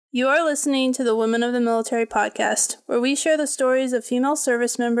You are listening to the Women of the Military podcast, where we share the stories of female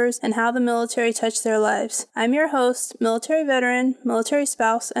service members and how the military touched their lives. I'm your host, military veteran, military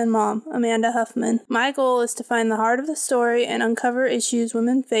spouse, and mom, Amanda Huffman. My goal is to find the heart of the story and uncover issues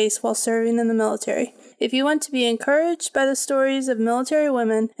women face while serving in the military. If you want to be encouraged by the stories of military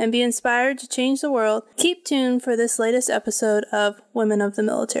women and be inspired to change the world, keep tuned for this latest episode of Women of the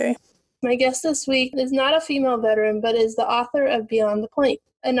Military. My guest this week is not a female veteran, but is the author of Beyond the Point,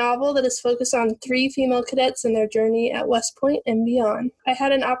 a novel that is focused on 3 female cadets and their journey at West Point and beyond. I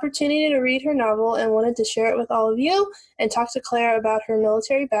had an opportunity to read her novel and wanted to share it with all of you and talk to Claire about her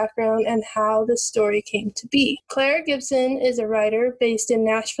military background and how this story came to be. Claire Gibson is a writer based in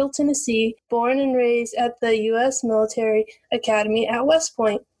Nashville, Tennessee, born and raised at the U.S. Military Academy at West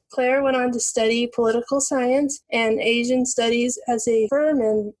Point. Claire went on to study political science and Asian studies at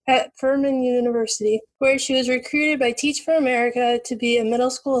Furman University, where she was recruited by Teach for America to be a middle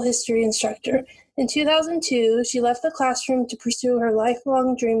school history instructor. In 2002, she left the classroom to pursue her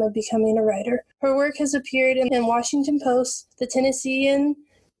lifelong dream of becoming a writer. Her work has appeared in Washington Post, The Tennessean,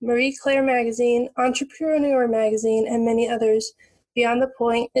 Marie Claire Magazine, Entrepreneur Magazine, and many others. Beyond the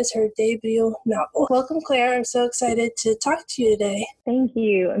Point is her debut novel. Welcome, Claire. I'm so excited to talk to you today. Thank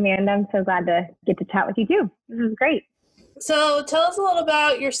you, Amanda. I'm so glad to get to chat with you too. This is great. So tell us a little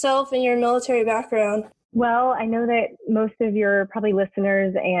about yourself and your military background. Well, I know that most of your probably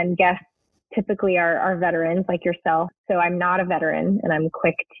listeners and guests typically are veterans like yourself. So I'm not a veteran, and I'm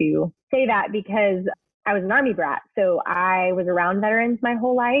quick to say that because I was an Army brat. So I was around veterans my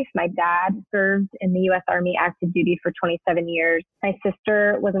whole life. My dad served in the U.S. Army active duty for 27 years. My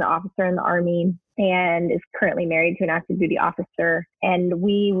sister was an officer in the Army and is currently married to an active duty officer. And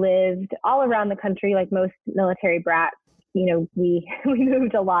we lived all around the country like most military brats. You know, we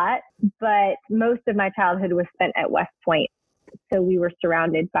moved a lot, but most of my childhood was spent at West Point. So we were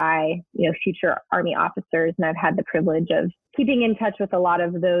surrounded by, future Army officers, and I've had the privilege of keeping in touch with a lot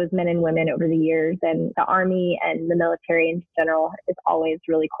of those men and women over the years. And the Army and the military in general is always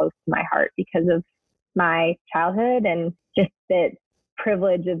really close to my heart because of my childhood and just the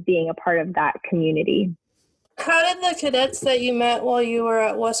privilege of being a part of that community. How did the cadets that you met while you were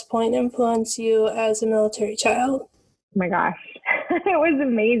at West Point influence you as a military child? Oh my gosh, it was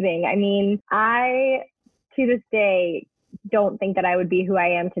amazing. I mean, I, to this day, don't think that I would be who I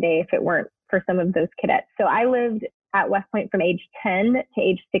am today if it weren't for some of those cadets. So I lived at West Point from age 10 to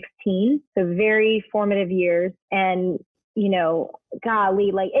age 16. So very formative years. And,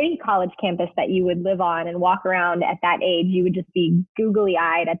 golly, like any college campus that you would live on and walk around at that age, you would just be googly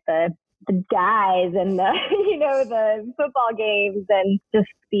eyed at the guys and the football games and just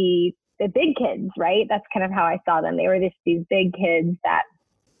the big kids, right? That's kind of how I saw them. They were just these big kids that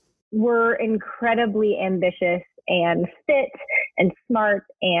were incredibly ambitious and fit and smart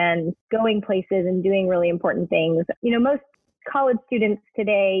and going places and doing really important things. Most college students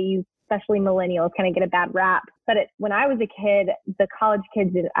today, especially millennials, kind of get a bad rap. But when I was a kid, the college kids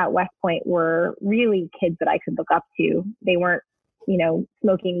at West Point were really kids that I could look up to. They weren't,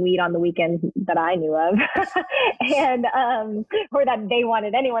 smoking weed on the weekends that I knew of and or that they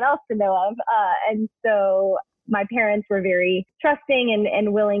wanted anyone else to know of. And so my parents were very trusting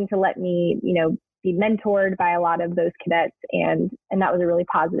and willing to let me, be mentored by a lot of those cadets. And that was a really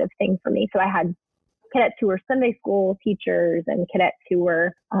positive thing for me. So I had cadets who were Sunday school teachers and cadets who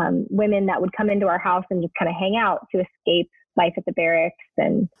were women that would come into our house and just kind of hang out to escape life at the barracks.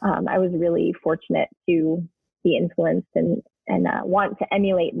 And I was really fortunate to be influenced and want to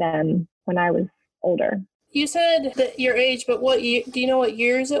emulate them when I was older. You said that your age, but what year, do you know what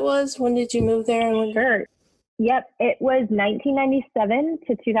years it was? When did you move there? And Sure. Yep, it was 1997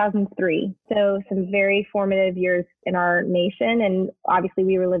 to 2003. So some very formative years in our nation. And obviously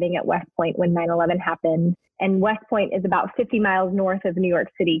we were living at West Point when 9/11 happened. And West Point is about 50 miles north of New York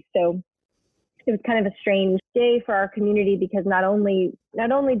City. So it was kind of a strange day for our community because not only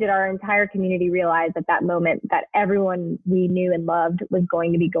did our entire community realize at that moment that everyone we knew and loved was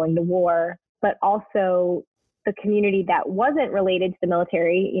going to be going to war, but also the community that wasn't related to the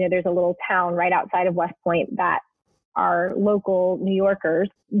military. There's a little town right outside of West Point that are local New Yorkers.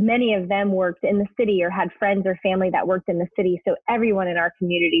 Many of them worked in the city or had friends or family that worked in the city. So everyone in our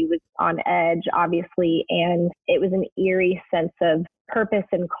community was on edge, obviously. And it was an eerie sense of purpose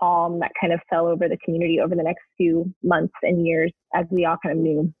and calm that kind of fell over the community over the next few months and years as we all kind of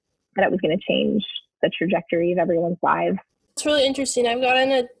knew that it was going to change the trajectory of everyone's lives. It's really interesting. I've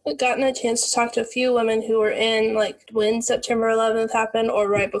gotten a chance to talk to a few women who were in like when September 11th happened or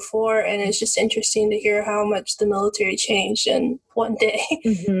right before, and it's just interesting to hear how much the military changed in one day.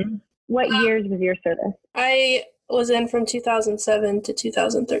 Mm-hmm. What years was your service? I was in from 2007 to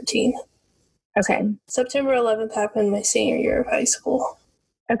 2013. Okay. So September 11th happened my senior year of high school.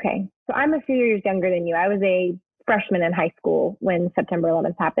 Okay. So I'm a few years younger than you. I was a freshman in high school when September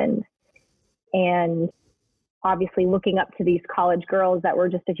 11th happened. And obviously looking up to these college girls that were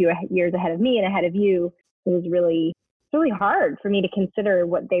just a few years ahead of me and ahead of you, it was really hard for me to consider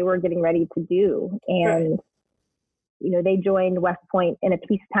what they were getting ready to do. And, they joined West Point in a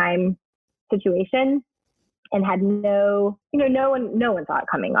peacetime situation and had no one saw it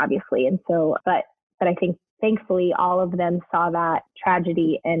coming, obviously. And so, but I think thankfully all of them saw that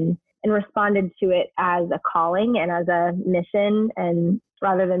tragedy and responded to it as a calling and as a mission. And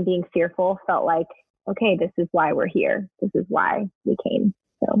rather than being fearful, felt like, okay, this is why we're here. This is why we came.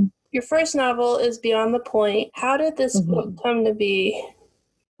 So your first novel is Beyond the Point. How did this book come to be?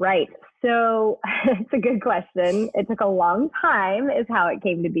 Right. So it's a good question. It took a long time is how it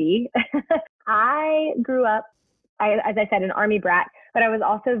came to be. I grew up, as I said, an Army brat, but I was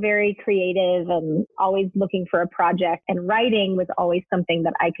also very creative and always looking for a project. And writing was always something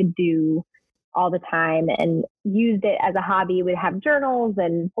that I could do all the time and used it as a hobby. We'd have journals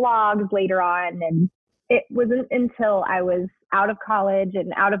and blogs later on. And it wasn't until I was out of college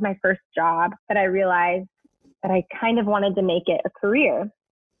and out of my first job that I realized that I kind of wanted to make it a career.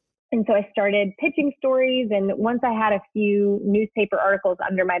 And so I started pitching stories. And once I had a few newspaper articles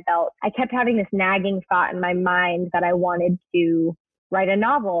under my belt, I kept having this nagging thought in my mind that I wanted to write a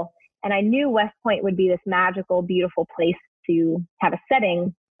novel. And I knew West Point would be this magical, beautiful place to have a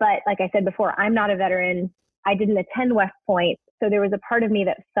setting. But like I said before, I'm not a veteran. I didn't attend West Point. So there was a part of me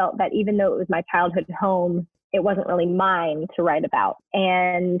that felt that even though it was my childhood home, it wasn't really mine to write about.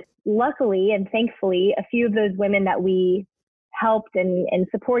 And luckily and thankfully, a few of those women that we helped and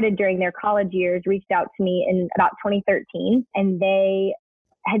supported during their college years reached out to me in about 2013. And they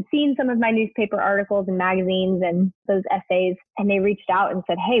had seen some of my newspaper articles and magazines and those essays. And they reached out and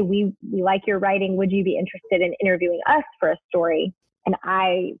said, hey, we like your writing. Would you be interested in interviewing us for a story? And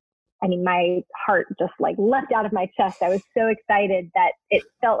I mean, my heart just like leapt out of my chest. I was so excited that it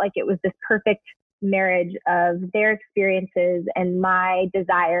felt like it was this perfect marriage of their experiences and my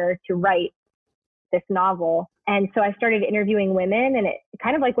desire to write this novel. And so I started interviewing women, and it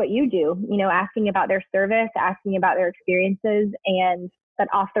kind of like what you do, asking about their service, asking about their experiences, and that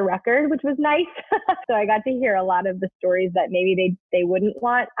off the record, which was nice. So I got to hear a lot of the stories that maybe they wouldn't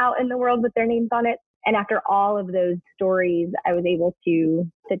want out in the world with their names on it. And after all of those stories, I was able to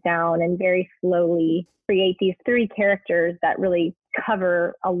sit down and very slowly create these 3 characters that really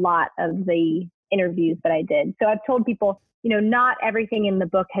cover a lot of the interviews that I did. So I've told people, not everything in the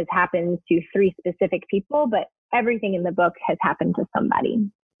book has happened to 3 specific people, but everything in the book has happened to somebody.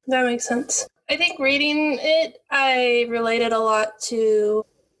 That makes sense. I think reading it, I related a lot to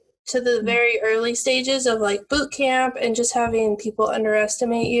the very early stages of like boot camp and just having people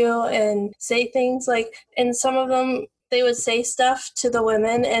underestimate you and say things like, and some of them, they would say stuff to the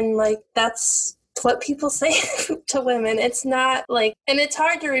women and like, that's what people say to women. It's not like, and it's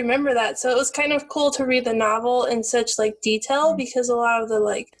hard to remember that. So it was kind of cool to read the novel in such like detail because a lot of the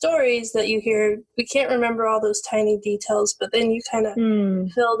like stories that you hear, we can't remember all those tiny details, but then you kind of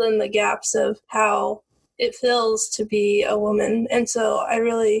filled in the gaps of how it feels to be a woman. And so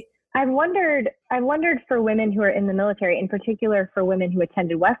I've wondered for women who are in the military, in particular for women who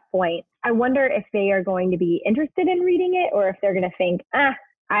attended West Point, I wonder if they are going to be interested in reading it or if they're going to think,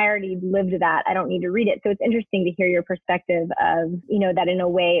 I already lived that. I don't need to read it. So it's interesting to hear your perspective of, that in a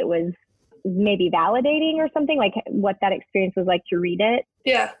way it was maybe validating or something, like what that experience was like to read it.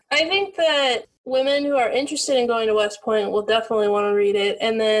 Yeah, I think that women who are interested in going to West Point will definitely want to read it.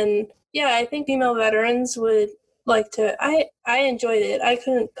 And then, yeah, I think female veterans would like to. I enjoyed it. I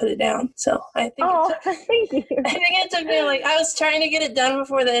couldn't put it down. So I think thank you. I think it took me I was trying to get it done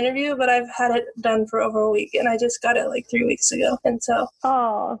before the interview, but I've had it done for over a week and I just got it like 3 weeks ago. And so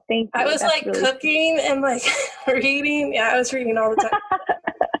thank you. I was That's like really cooking and like reading. Yeah, I was reading all the time.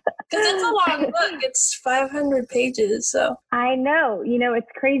 Because it's a long book. It's 500 pages. So I know. It's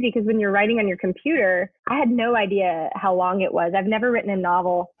crazy because when you're writing on your computer, I had no idea how long it was. I've never written a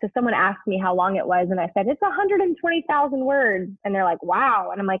novel. So someone asked me how long it was. And I said, it's 120,000 words. And they're like, wow.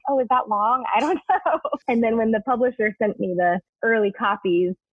 And I'm like, oh, is that long? I don't know. And then when the publisher sent me the early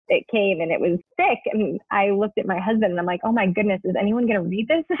copies, it came and it was thick. And I looked at my husband and I'm like, oh my goodness, is anyone going to read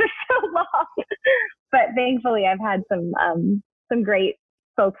this? This is so long. But thankfully, I've had some great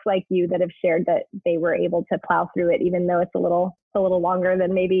folks like you that have shared that they were able to plow through it, even though it's a little longer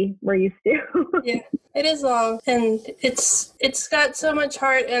than maybe we're used to. Yeah, it is long, and it's got so much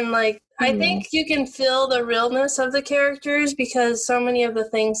heart, and like I think you can feel the realness of the characters because so many of the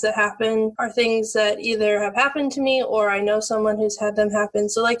things that happen are things that either have happened to me or I know someone who's had them happen.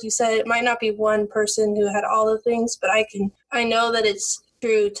 So like you said, it might not be one person who had all the things, but I know that it's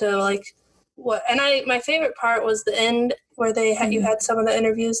true to like what. And my favorite part was the end where you had some of the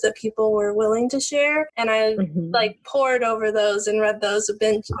interviews that people were willing to share, and I like poured over those and read those a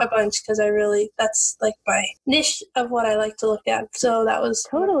bunch because that's like my niche of what I like to look at. So that was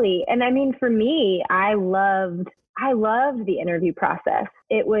totally. And I mean, for me, I loved the interview process.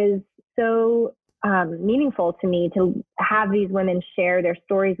 It was so meaningful to me to have these women share their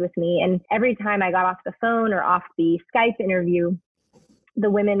stories with me. And every time I got off the phone or off the Skype interview, the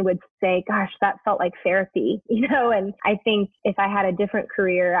women would say, gosh, that felt like therapy, and I think if I had a different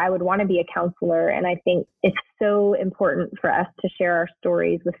career, I would want to be a counselor. And I think it's so important for us to share our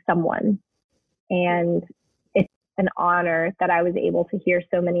stories with someone. And it's an honor that I was able to hear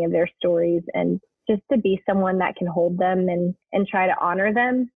so many of their stories and just to be someone that can hold them and try to honor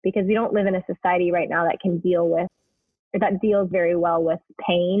them, because we don't live in a society right now that deals very well with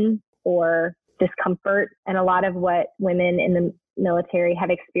pain or discomfort. And a lot of what women in the military have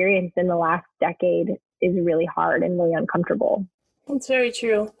experienced in the last decade is really hard and really uncomfortable. It's very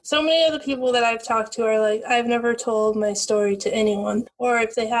true. So many of the people that I've talked to are like, I've never told my story to anyone. Or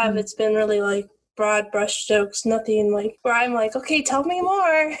if they have, it's been really like broad brush strokes, nothing like where I'm like, okay, tell me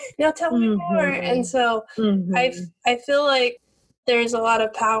more. Now tell me more. And so I feel like there's a lot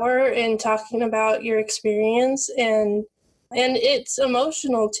of power in talking about your experience, and it's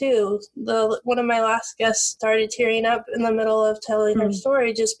emotional too. One of my last guests started tearing up in the middle of telling her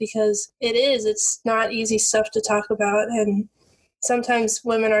story just because it's not easy stuff to talk about. And sometimes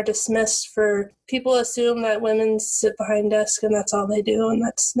women are dismissed people assume that women sit behind desks and that's all they do. And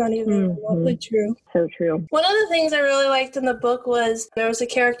that's not even remotely true. So true. One of the things I really liked in the book was there was a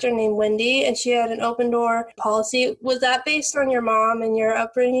character named Wendy and she had an open door policy. Was that based on your mom and your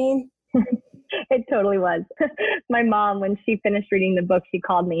upbringing? It totally was. My mom, when she finished reading the book, she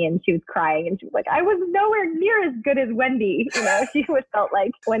called me and she was crying and she was like, I was nowhere near as good as Wendy. She felt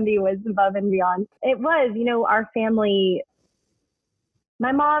like Wendy was above and beyond. It was, our family,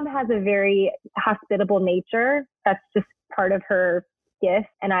 my mom has a very hospitable nature. That's just part of her gift.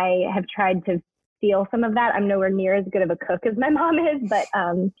 And I have tried to steal some of that. I'm nowhere near as good of a cook as my mom is, but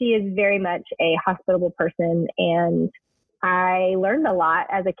she is very much a hospitable person. And I learned a lot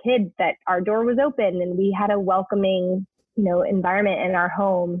as a kid that our door was open and we had a welcoming, environment in our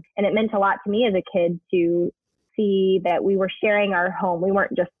home. And it meant a lot to me as a kid to see that we were sharing our home. We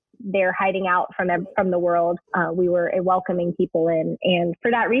weren't just there hiding out from the world. We were a welcoming people in. And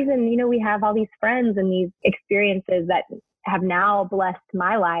for that reason, we have all these friends and these experiences that have now blessed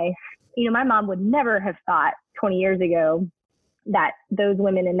my life. My mom would never have thought 20 years ago that those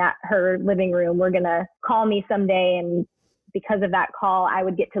women in her living room were going to call me someday, and because of that call, I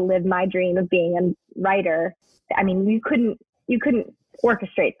would get to live my dream of being a writer. I mean, you couldn't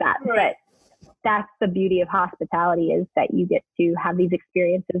orchestrate that, but that's the beauty of hospitality, is that you get to have these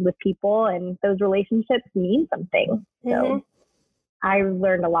experiences with people and those relationships mean something. So I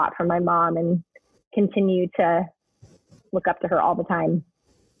learned a lot from my mom and continue to look up to her all the time.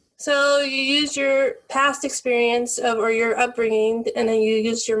 So you used your past experience or your upbringing, and then you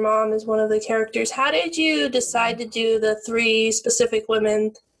used your mom as one of the characters. How did you decide to do the 3 specific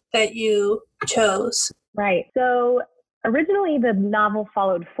women that you chose? Right. So originally the novel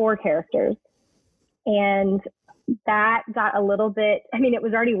followed 4 characters, and that got a little bit, it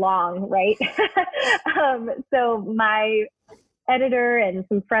was already long, right? So my editor and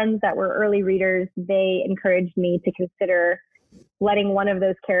some friends that were early readers, they encouraged me to consider letting one of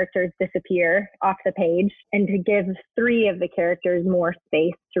those characters disappear off the page and to give 3 of the characters more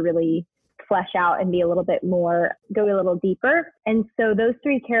space to really flesh out and be a little bit more, go a little deeper. And so those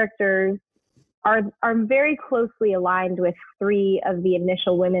 3 characters are very closely aligned with 3 of the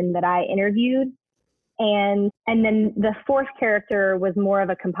initial women that I interviewed. And then the 4th character was more of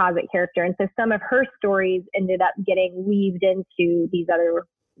a composite character. And so some of her stories ended up getting weaved into the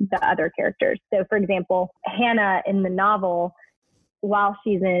other characters. So for example, Hannah in the novel, while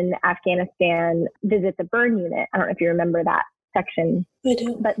she's in Afghanistan, visits a burn unit. I don't know if you remember that section. I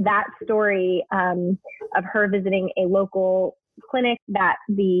do. But that story of her visiting a local clinic that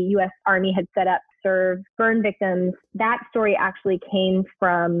the U.S. Army had set up to serve burn victims, that story actually came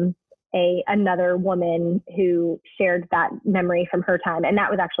from another woman who shared that memory from her time. And that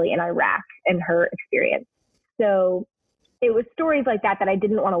was actually in Iraq and her experience. So it was stories like that I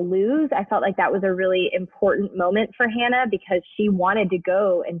didn't want to lose. I felt like that was a really important moment for Hannah because she wanted to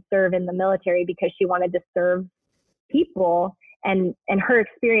go and serve in the military because she wanted to serve people, and her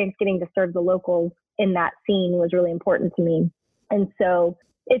experience getting to serve the locals in that scene was really important to me. And so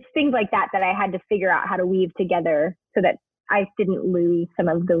it's things like that I had to figure out how to weave together so that I didn't lose some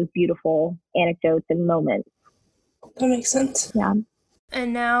of those beautiful anecdotes and moments. That makes sense. Yeah.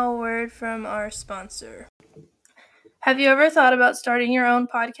 And now a word from our sponsor. Have you ever thought about starting your own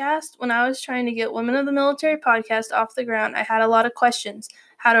podcast? When I was trying to get Women of the Military podcast off the ground, I had a lot of questions.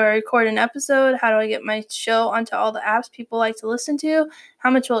 How do I record an episode? How do I get my show onto all the apps people like to listen to? How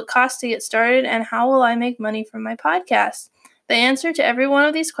much will it cost to get started? And how will I make money from my podcast? The answer to every one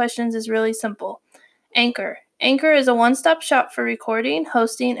of these questions is really simple. Anchor. Anchor is a one-stop shop for recording,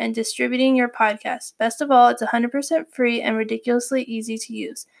 hosting, and distributing your podcast. Best of all, it's 100% free and ridiculously easy to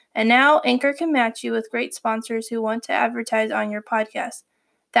use. And now, Anchor can match you with great sponsors who want to advertise on your podcast.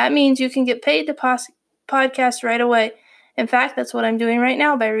 That means you can get paid to podcast right away. In fact, that's what I'm doing right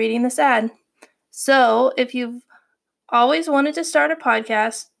now by reading this ad. So, if you've always wanted to start a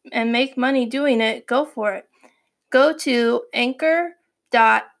podcast and make money doing it, go for it. Go to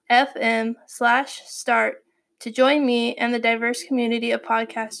anchor.fm/start to join me and the diverse community of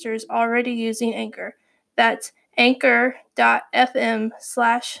podcasters already using Anchor. That's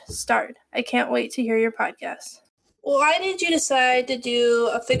anchor.fm/start. I can't wait to hear your podcast. Why did you decide to do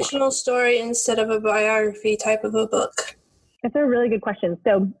a fictional story instead of a biography type of a book? That's a really good question.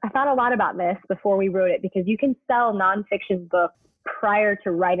 So I thought a lot about this before we wrote it because you can sell nonfiction books prior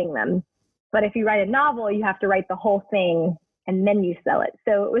to writing them. But if you write a novel, you have to write the whole thing and then you sell it.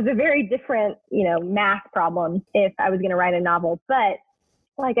 So it was a very different, math problem if I was going to write a novel. But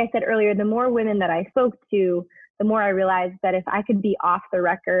like I said earlier, the more women that I spoke to, the more I realized that if I could be off the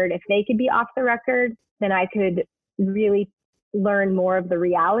record, if they could be off the record, then I could really learn more of the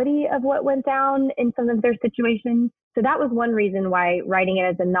reality of what went down in some of their situations. So that was one reason why writing it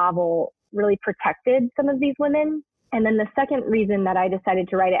as a novel really protected some of these women. And then the second reason that I decided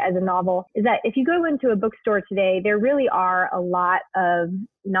to write it as a novel is that if you go into a bookstore today, there really are a lot of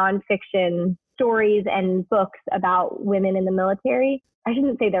nonfiction stories and books about women in the military. I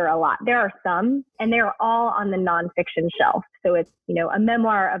shouldn't say there are a lot. There are some, and they're all on the nonfiction shelf. So it's, a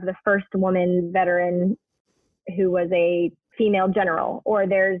memoir of the first woman veteran who was a female general, or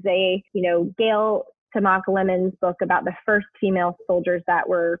there's a, Gail Tamak Lemon's book about the first female soldiers that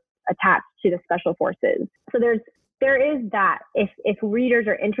were attached to the special forces. So there is that. If readers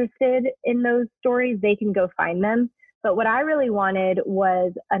are interested in those stories, they can go find them. But what I really wanted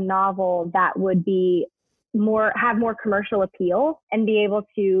was a novel that would be have more commercial appeal and be able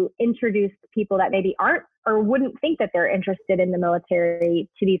to introduce people that maybe aren't or wouldn't think that they're interested in the military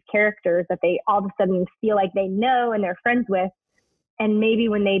to these characters that they all of a sudden feel like they know and they're friends with. And maybe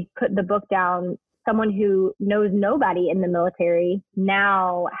when they put the book down, someone who knows nobody in the military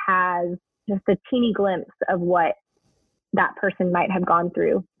now has just a teeny glimpse of what that person might have gone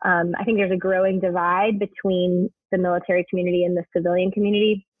through. I think there's a growing divide between the military community and the civilian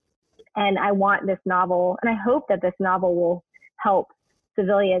community. And I want this novel, and I hope that this novel will help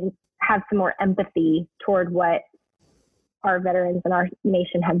civilians have some more empathy toward what our veterans and our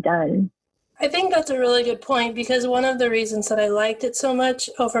nation have done. I think that's a really good point, because one of the reasons that I liked it so much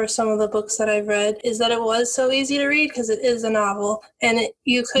over some of the books that I've read is that it was so easy to read because it is a novel, and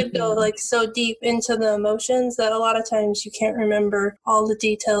you could go so deep into the emotions that a lot of times you can't remember all the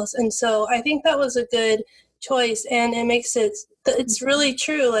details. And so I think that was a good choice, and it makes it's really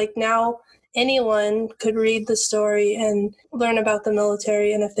true. Now anyone could read the story and learn about the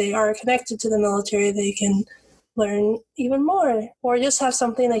military, and if they are connected to the military, they can learn even more or just have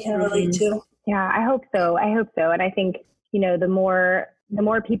something they can relate to. Yeah, I hope so. And I think, the more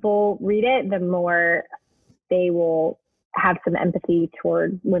people read it, the more they will have some empathy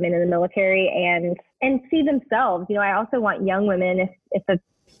toward women in the military and see themselves. I also want young women, if a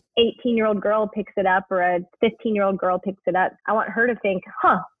 18-year-old girl picks it up or a 15-year-old girl picks it up, I want her to think,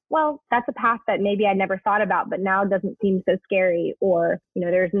 well, that's a path that maybe I never thought about, but now doesn't seem so scary. Or,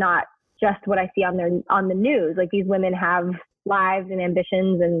 there's not just what I see on the news. Like, these women have lives and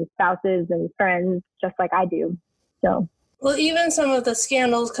ambitions and spouses and friends just like I do. So, well, even some of the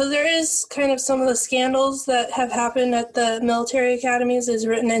scandals, because there is kind of some of the scandals that have happened at the military academies is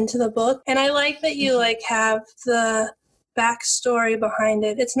written into the book. And I like that you have the backstory behind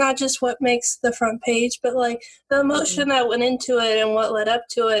it. It's not just what makes the front page, but the emotion that went into it and what led up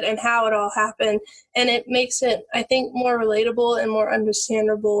to it and how it all happened. And it makes it, I think, more relatable and more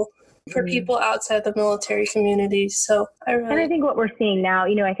understandable for people outside the military community. So And I think what we're seeing now,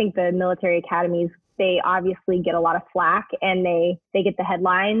 I think the military academies they obviously get a lot of flack and they get the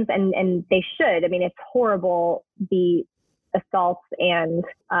headlines, and they should. I mean, it's horrible, the assaults and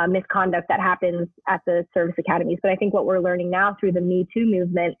misconduct that happens at the service academies. But I think what we're learning now through the Me Too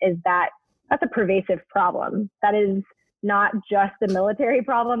movement is that that's a pervasive problem. That is not just a military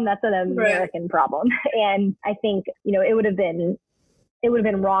problem. That's an American problem. And I think, it would have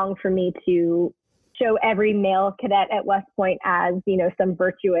been wrong for me to show every male cadet at West Point as, some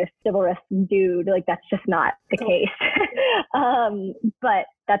virtuous, chivalrous dude. Like, that's just not the case. But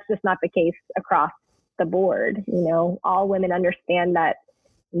that's just not the case across the board. All women understand that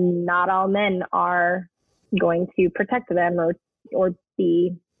not all men are going to protect them or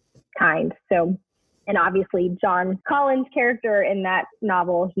be kind. So, and obviously John Collins' character in that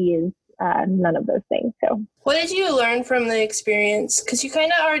novel, he is none of those things. So what did you learn from the experience? Because you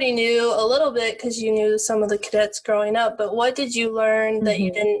kind of already knew a little bit because you knew some of the cadets growing up, but what did you learn that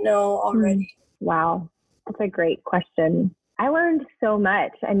you didn't know already? Wow, that's a great question. I learned so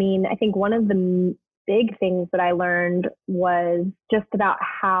much. I mean, I think one of the big things that I learned was just about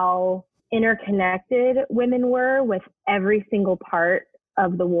how interconnected women were with every single part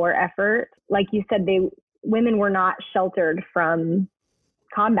of the war effort. Like you said, women were not sheltered from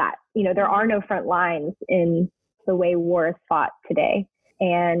combat. There are no front lines in the way war is fought today.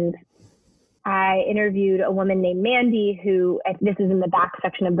 And I interviewed a woman named Mandy, who, this is in the back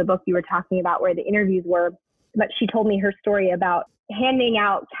section of the book you were talking about where the interviews were, but she told me her story about handing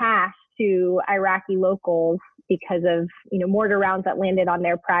out cash to Iraqi locals because of, mortar rounds that landed on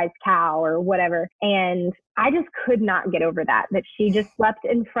their prized cow or whatever. And I just could not get over that she just slept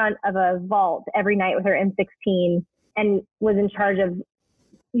in front of a vault every night with her M16 and was in charge of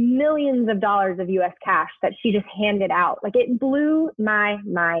millions of dollars of U.S. cash that she just handed out. Like, it blew my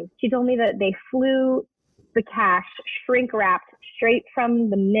mind. She told me that they flew the cash shrink wrapped straight from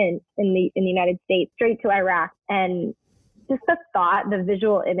the mint in the United States straight to Iraq. And just the thought, the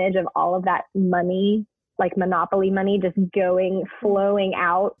visual image of all of that money, like monopoly money, just flowing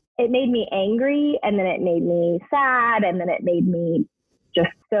out, it made me angry, and then it made me sad, and then it made me just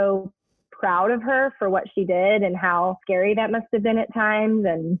so proud of her for what she did and how scary that must have been at times,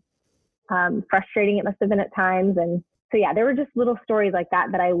 and frustrating it must have been at times. And so, yeah, there were just little stories like that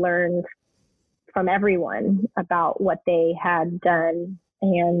I learned from everyone about what they had done,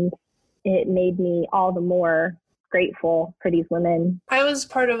 and it made me all the more grateful for these women. I was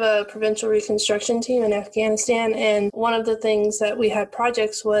part of a provincial reconstruction team in Afghanistan, and one of the things that we had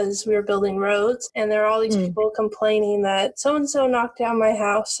projects was we were building roads, and there were all these people complaining that so-and-so knocked down my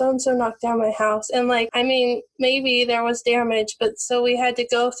house, so-and-so knocked down my house. And maybe there was damage, but so we had to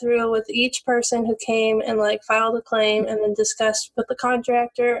go through with each person who came and filed a claim and then discuss with the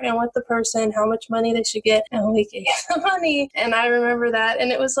contractor and with the person how much money they should get, and we gave the money. And I remember that,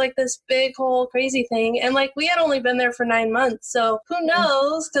 and it was this big whole crazy thing. And we had only been there for 9 months, so who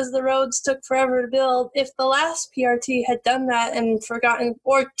knows, because the roads took forever to build, if the last PRT had done that and forgotten,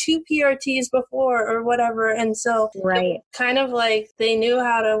 or 2 PRTs before or whatever. And so kind of they knew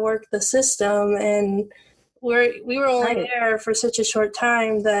how to work the system, and we were only there for such a short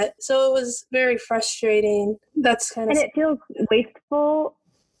time so it was very frustrating. That's kind of, and it feels wasteful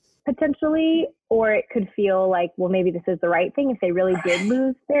potentially, or it could feel well, maybe this is the right thing if they really did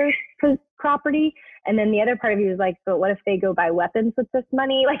lose their property. And then the other part of you is but what if they go buy weapons with this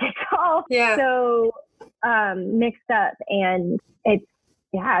money? It's all so mixed up. And it's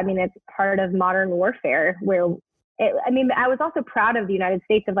part of modern warfare where I was also proud of the United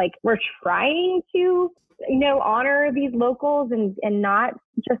States of we're trying to, honor these locals and not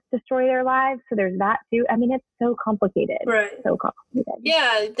just destroy their lives. So there's that too. It's so complicated. Right. So complicated.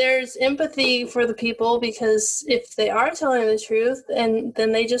 Yeah, there's empathy for the people, because if they are telling the truth and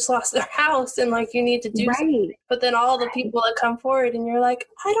then they just lost their house and you need to do something. But then all the people that come forward and you're I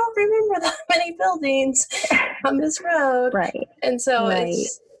don't remember that many buildings on this road. Right. And so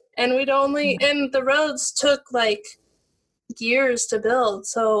and the roads took years to build.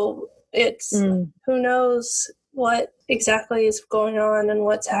 So it's who knows what exactly is going on and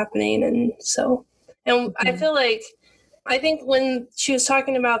what's happening. And so, and I feel I think when she was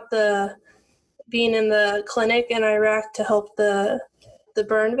talking about being in the clinic in Iraq to help the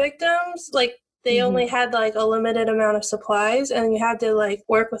burn victims, they only had a limited amount of supplies, and you had to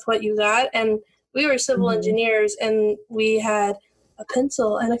work with what you got. And we were civil engineers, and we had a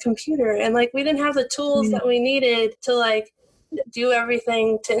pencil and a computer, and we didn't have the tools that we needed to do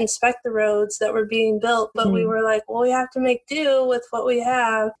everything to inspect the roads that were being built. But we were well, we have to make do with what we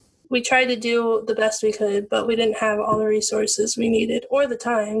have. We tried to do the best we could, but we didn't have all the resources we needed or the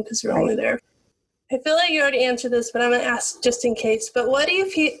time, because we were only there. I feel like you already answered this, but I'm going to ask just in case. But what do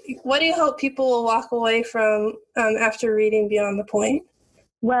you hope people will walk away from after reading Beyond the Point?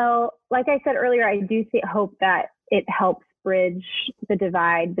 Well, like I said earlier, I do hope that it helps bridge the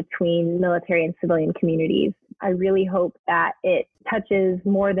divide between military and civilian communities. I really hope that it touches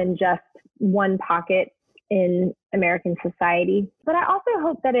more than just one pocket in American society. But I also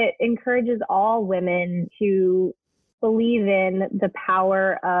hope that it encourages all women to believe in the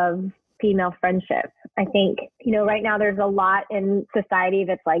power of female friendship. I think, right now there's a lot in society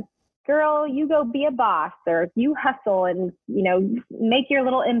that's like, girl, you go be a boss, or you hustle and, make your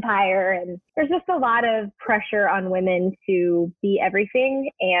little empire. And there's just a lot of pressure on women to be everything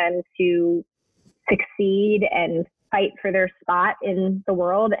and to succeed and fight for their spot in the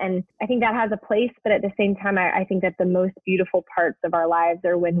world. And I think that has a place, but at the same time, I think that the most beautiful parts of our lives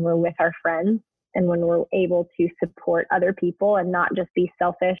are when we're with our friends and when we're able to support other people and not just be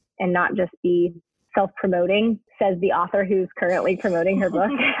selfish and not just be self-promoting, says the author who's currently promoting her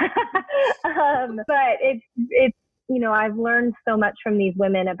book. But it's, I've learned so much from these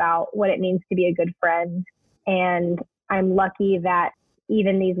women about what it means to be a good friend. And I'm lucky that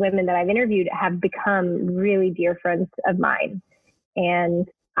even these women that I've interviewed have become really dear friends of mine. And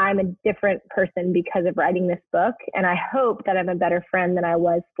I'm a different person because of writing this book. And I hope that I'm a better friend than I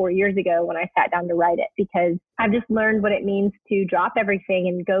was 4 years ago when I sat down to write it, because I've just learned what it means to drop everything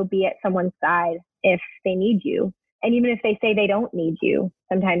and go be at someone's side if they need you. And even if they say they don't need you,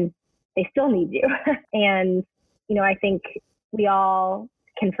 sometimes they still need you. And, I think we all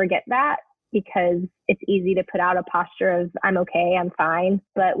can forget that because it's easy to put out a posture of I'm okay, I'm fine,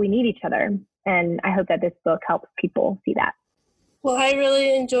 but we need each other. And I hope that this book helps people see that. Well, I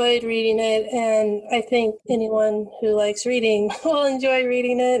really enjoyed reading it, and I think anyone who likes reading will enjoy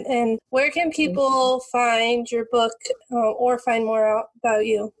reading it. And where can people find your book or find more out about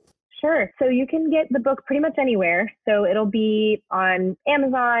you? Sure. So you can get the book pretty much anywhere. So it'll be on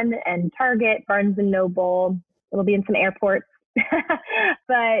Amazon and Target, Barnes & Noble. It'll be in some airports.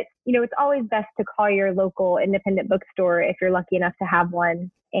 But, it's always best to call your local independent bookstore if you're lucky enough to have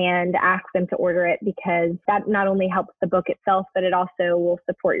one and ask them to order it, because that not only helps the book itself, but it also will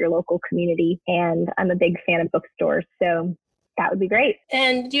support your local community. And I'm a big fan of bookstores, so that would be great.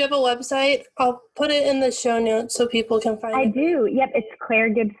 And do you have a website? I'll put it in the show notes so people can find it. I do. Yep. It's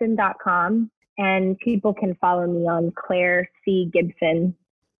clairegibson.com. And people can follow me on Claire C. Gibson.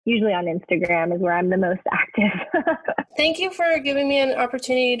 Usually on Instagram is where I'm the most active. Thank you for giving me an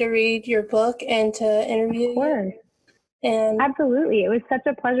opportunity to read your book and to interview Of course. you. And absolutely. It was such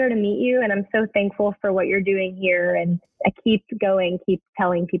a pleasure to meet you. And I'm so thankful for what you're doing here. And I keep going, keep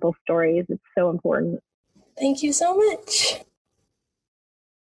telling people stories. It's so important. Thank you so much.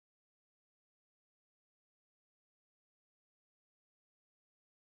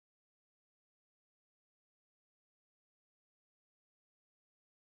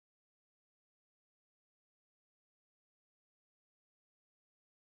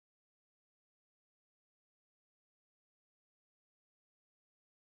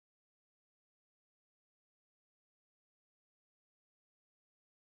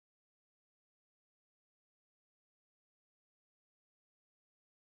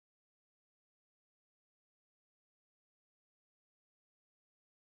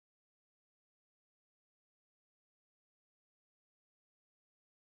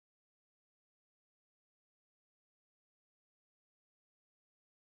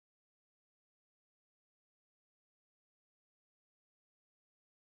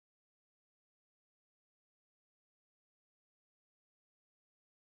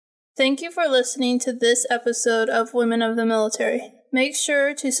 Thank you for listening to this episode of Women of the Military. Make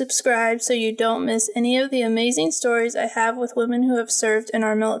sure to subscribe so you don't miss any of the amazing stories I have with women who have served in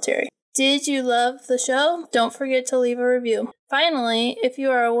our military. Did you love the show? Don't forget to leave a review. Finally, if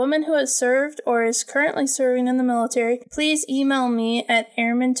you are a woman who has served or is currently serving in the military, please email me at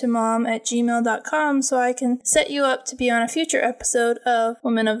airmantomom@gmail.com so I can set you up to be on a future episode of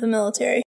Women of the Military.